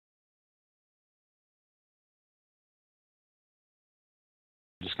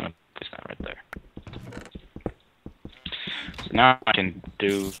place that right there. So now I can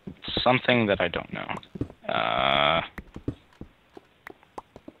do something that I don't know.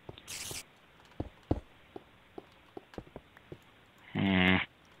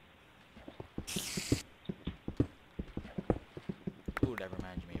 Ooh, that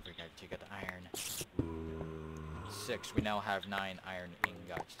reminds me, I forgot to get iron. 6. We now have 9 iron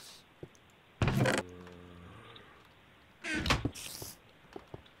ingots.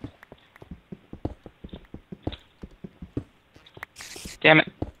 Damn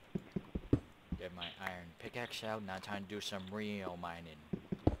it. Get my iron pickaxe out. Now time to do some real mining.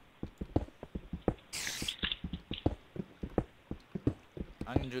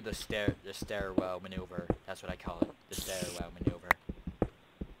 I'm gonna do the stairwell maneuver. That's what I call it. The stairwell maneuver.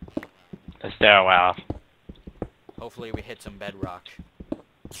 The stairwell. Hopefully we hit some bedrock.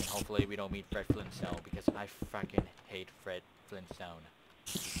 And hopefully we don't meet Fred Flintstone, because I fucking hate Fred Flintstone.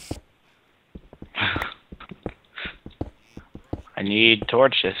 I need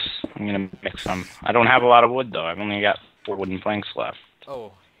torches. I'm gonna make some. I don't have a lot of wood though. I've only got 4 wooden planks left.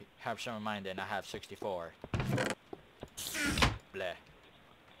 Oh, have some of mine then. I have 64. Bleh.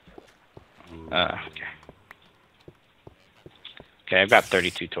 Okay. Okay, I've got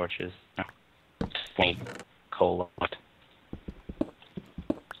 32 torches. Oh, 20 coal left.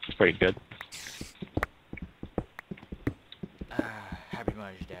 It's pretty good. Happy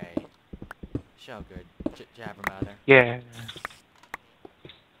Mother's Day. So good. Jabber mother. Yeah.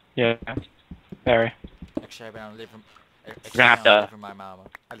 Yeah. Very. Except I don't live from. Except gonna have I don't to- live from my mama.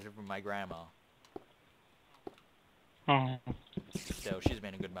 I live from my grandma. Oh. So she's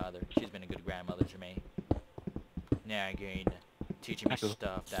been a good mother. She's been a good grandmother to me. Now again, teaching me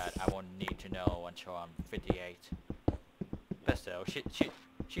stuff that I won't need to know until I'm 58. But still, she's a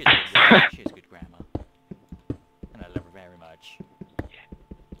good grandma. She's a good grandma, and I love her very much.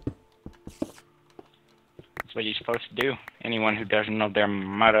 That's what you're supposed to do. Anyone who doesn't know their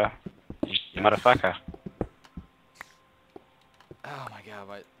mother is a motherfucker. Oh my god,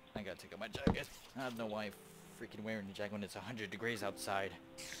 what? I gotta take off my jacket. I don't know why I'm freaking wearing the jacket when it's 100 degrees outside.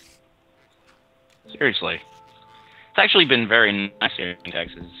 Seriously. It's actually been very nice here in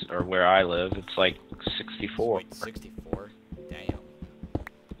Texas, or where I live. It's like 64. Wait, 64? Damn.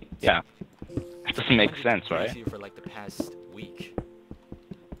 Yeah. It doesn't make sense, right? For like the past week.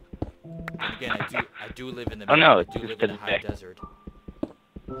 Again, I do live in the Oh no, I it's do just live in the high today. desert.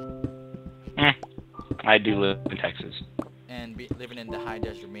 I do live in Texas. And living in the high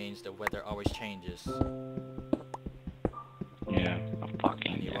desert means the weather always changes. Yeah, a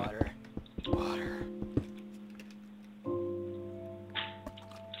fucking Need yeah. water. Water.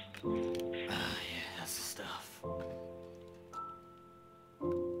 Ah, yeah, that's the stuff.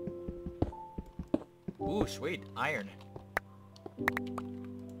 Ooh, sweet. Iron.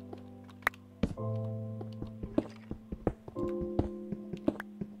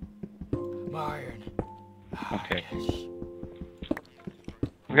 Iron. Ah, Okay. yes.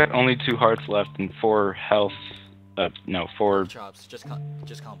 I've got only 2 hearts left and 4 health. No, 4 chops. Just call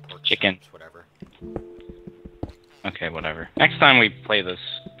them pork chicken. chops, whatever. Okay, whatever. Next time we play this,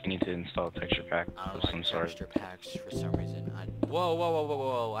 we need to install a texture pack I don't of like some sort. texture packs for some reason. Whoa, whoa, whoa, whoa,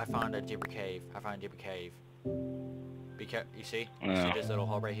 whoa! I found a deeper cave. I found a deeper cave. You see? You see this little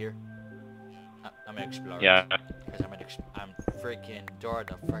hole right here? I'm an explorer. Yeah. Because I'm freaking Dora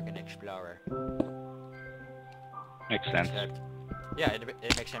the freaking explorer. Makes sense. Except, yeah, it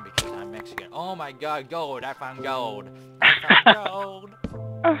makes sense because I'm Mexican. Oh my god, gold! I found gold! I found gold!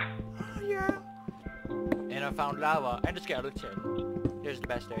 Oh, yeah! And I found lava and a skeleton. Here's the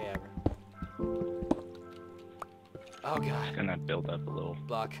best day ever. Oh god. It's gonna build up a little.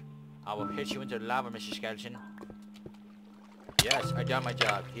 Block. I will hit you into the lava, Mr. Skeleton. Yes, I done my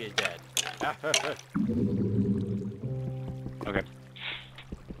job. He is dead. Okay.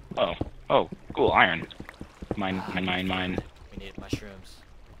 Oh, cool, iron. Mine. We need mushrooms.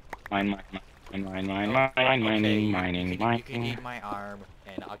 Mining. You can eat my arm,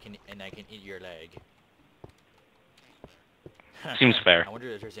 and I can eat your leg. Seems fair. I wonder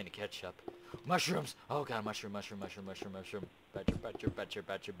if there's any ketchup. Mushrooms! Oh god, mushroom. Betcha. Mushroom. Betcha.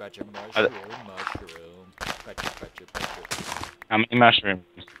 How many mushrooms?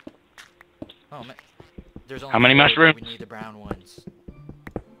 Oh man. There's only How many 4, but mushrooms? we need the brown ones.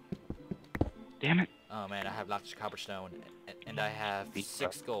 Damn it. Oh man, I have lots of cobblestone, and I have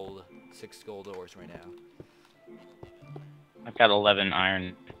 6 gold ores right now. I've got 11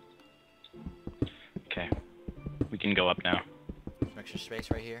 iron. Okay. We can go up now. Some extra space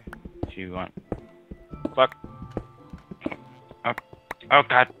right here. If you want. Fuck. Oh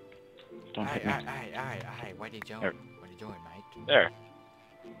god. Don't hit me. Aye. What are you doing? There. What are you doing, mate? There.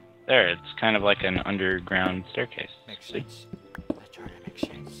 There, it's kind of like an underground staircase. Makes See? sense. That sort of makes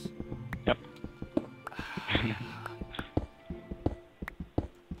sense. Yep.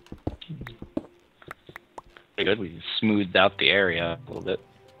 Pretty good. We smoothed out the area a little bit.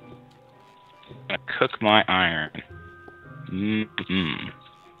 I'm gonna cook my iron.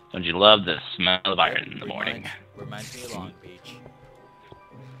 Don't you love the smell of iron in the morning? Reminds me of Long Beach.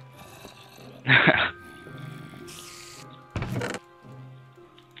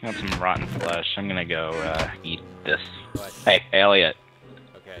 Got some rotten flesh. I'm gonna go eat this. What? Hey, Elliot.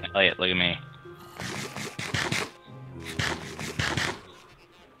 Okay. Elliot, look at me.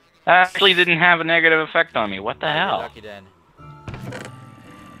 That actually didn't have a negative effect on me. What the You're hell? lucky then.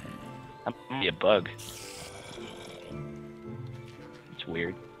 That might be a bug. It's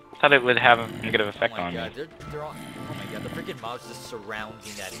weird. I thought it would have a negative effect on God, me. they're all, oh my god, the freaking mobs just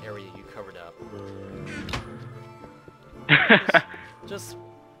surrounding that area you covered up. just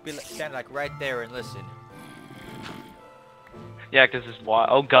stand like right there and listen. Yeah, because it's wild.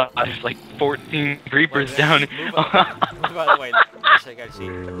 Oh god, there's like 14 creepers down. Move out of the way. Just so I can see.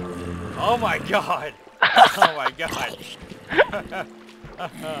 Oh my god! Oh my god!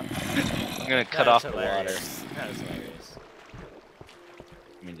 I'm gonna cut off the water. That is hilarious.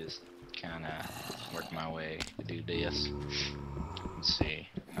 Let me just kind of work my way to do this. Let's see.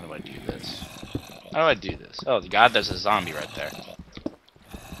 How do I do this? How do I do this? Oh god, there's a zombie right there.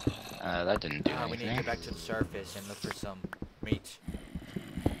 That didn't do anything. We need to get back to the surface and look for some meat.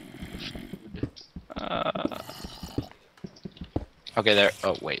 Okay, there.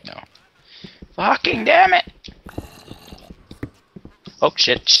 Oh, wait, no. Fucking damn it! Oh,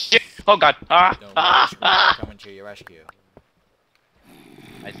 shit, shit! Oh, God! Coming to your rescue.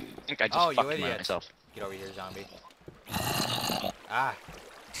 I think I just fucked idiot. myself. Get over here, zombie. Ah!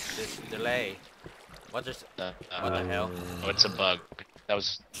 This delay. What the hell? Oh, it's a bug. That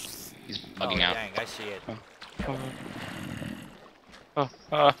was... He's bugging out. Dang, I see it.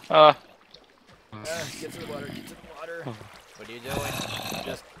 Get to the water, get to the water. What are you doing?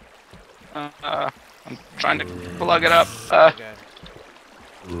 Just... I'm trying to plug it up. Okay.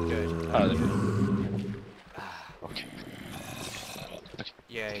 Good. Okay.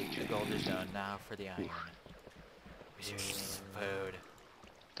 Yay, the gold is done. Now for the iron. We seriously need some food.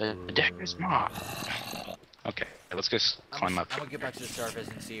 The deck is not. Okay, let's just climb up. I'm gonna get back to the surface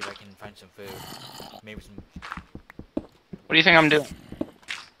and see if I can find some food. Maybe some... What do you think I'm doing?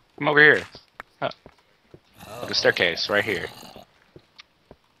 Come over here. Oh. Oh, The staircase, right here. I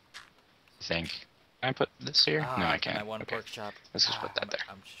think. Can I put this here? No, I can't. I want a Okay. pork chop. Let's just put that there.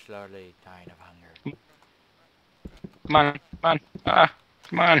 I'm slowly dying of hunger. Come on, come on.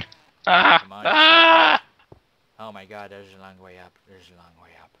 Come on. Come on. Oh my god, there's a long way up. There's a long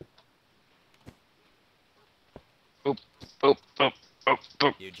way up. Boop, boop, boop, boop,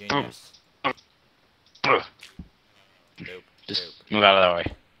 boop. You genius. Boop. Nope. Just move out of that way.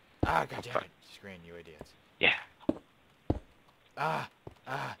 Ah, goddammit. Screen, you idiot. Yeah.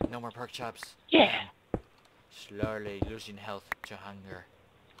 No more pork chops. Yeah. Slowly losing health to hunger.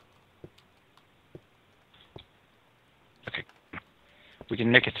 Okay. We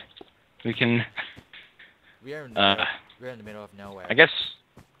can nick it. We can... We're in the middle of nowhere. I guess...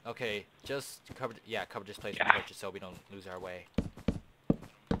 Okay, just cover this place with torches so we don't lose our way.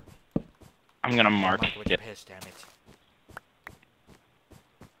 I'm gonna mark with your it. piss, damn it.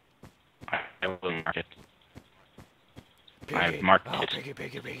 I will mark it. Piggy. I've marked it.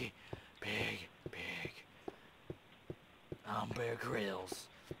 Piggy. Big. Bear Grylls.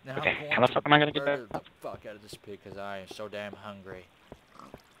 Now Okay, I'm going how the to fuck am I gonna get murder that? the fuck out of this pig because I am so damn hungry.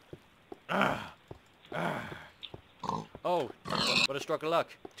 Oh, what a stroke of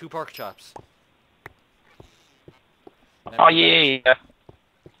luck. 2 pork chops. Oh yeah!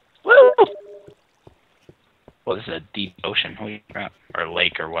 Woo! Well, this is a deep ocean. Holy crap. Or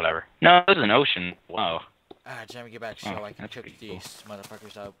lake or whatever. No, this is an ocean. Wow. Time to get back so I can that's cook pretty these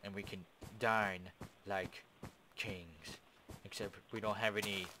motherfuckers up and we can dine like kings. Except we don't have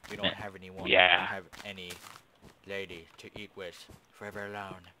any, we don't have anyone, we don't have any lady to eat with forever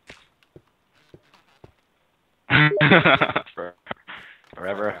alone.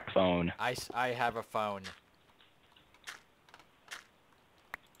 Forever phone. I have a phone.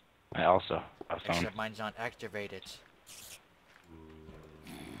 I also have a phone. Except mine's not activated.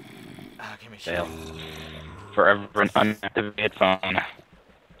 Give me a Fail. second. Forever an unactivated phone.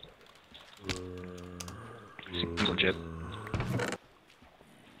 Seems legit.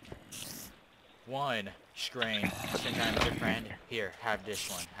 1 screen. Since I'm a good friend, here, have this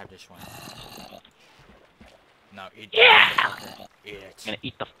one. Have this one. Now eat it. Motherfucker. Eat it. I'm gonna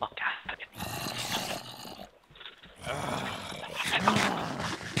eat the fuck out of it.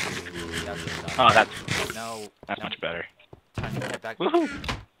 Oh, that's No. No. much better. Time to head back. Woohoo!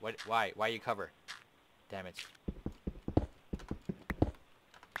 What? Why? Why you cover? Damn it.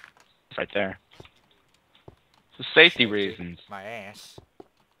 It's right there. For safety reasons. My ass.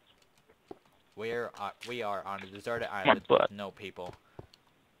 We are on a deserted My island butt. with no people,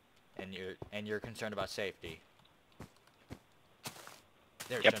 and you're concerned about safety.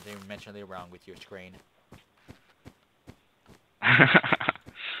 There's Yep. something mentally wrong with your screen.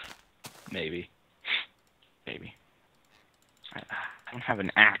 Maybe. Maybe. I don't have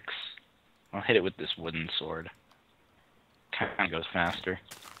an axe. I'll hit it with this wooden sword. Kind of goes faster.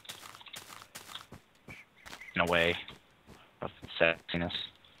 In a way of sexiness.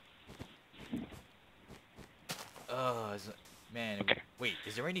 Oh, man. Okay. Wait,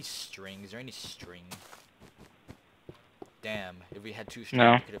 is there any string? Is there any string? Damn, if we had 2 string,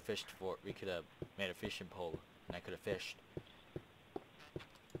 No. we could have fished for. We could have made a fishing pole, and I could have fished.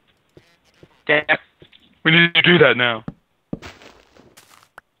 Damn. We need to do that now.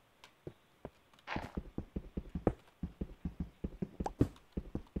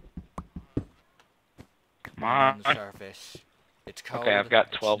 Come On on. the surface. It's cold. Okay, I've got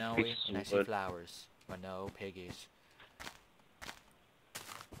it's 12 snowy, pieces and I of see wood. flowers, but no piggies.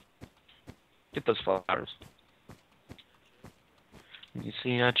 Get those flowers. You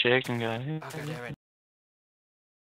see a chicken guy. Okay, damn it.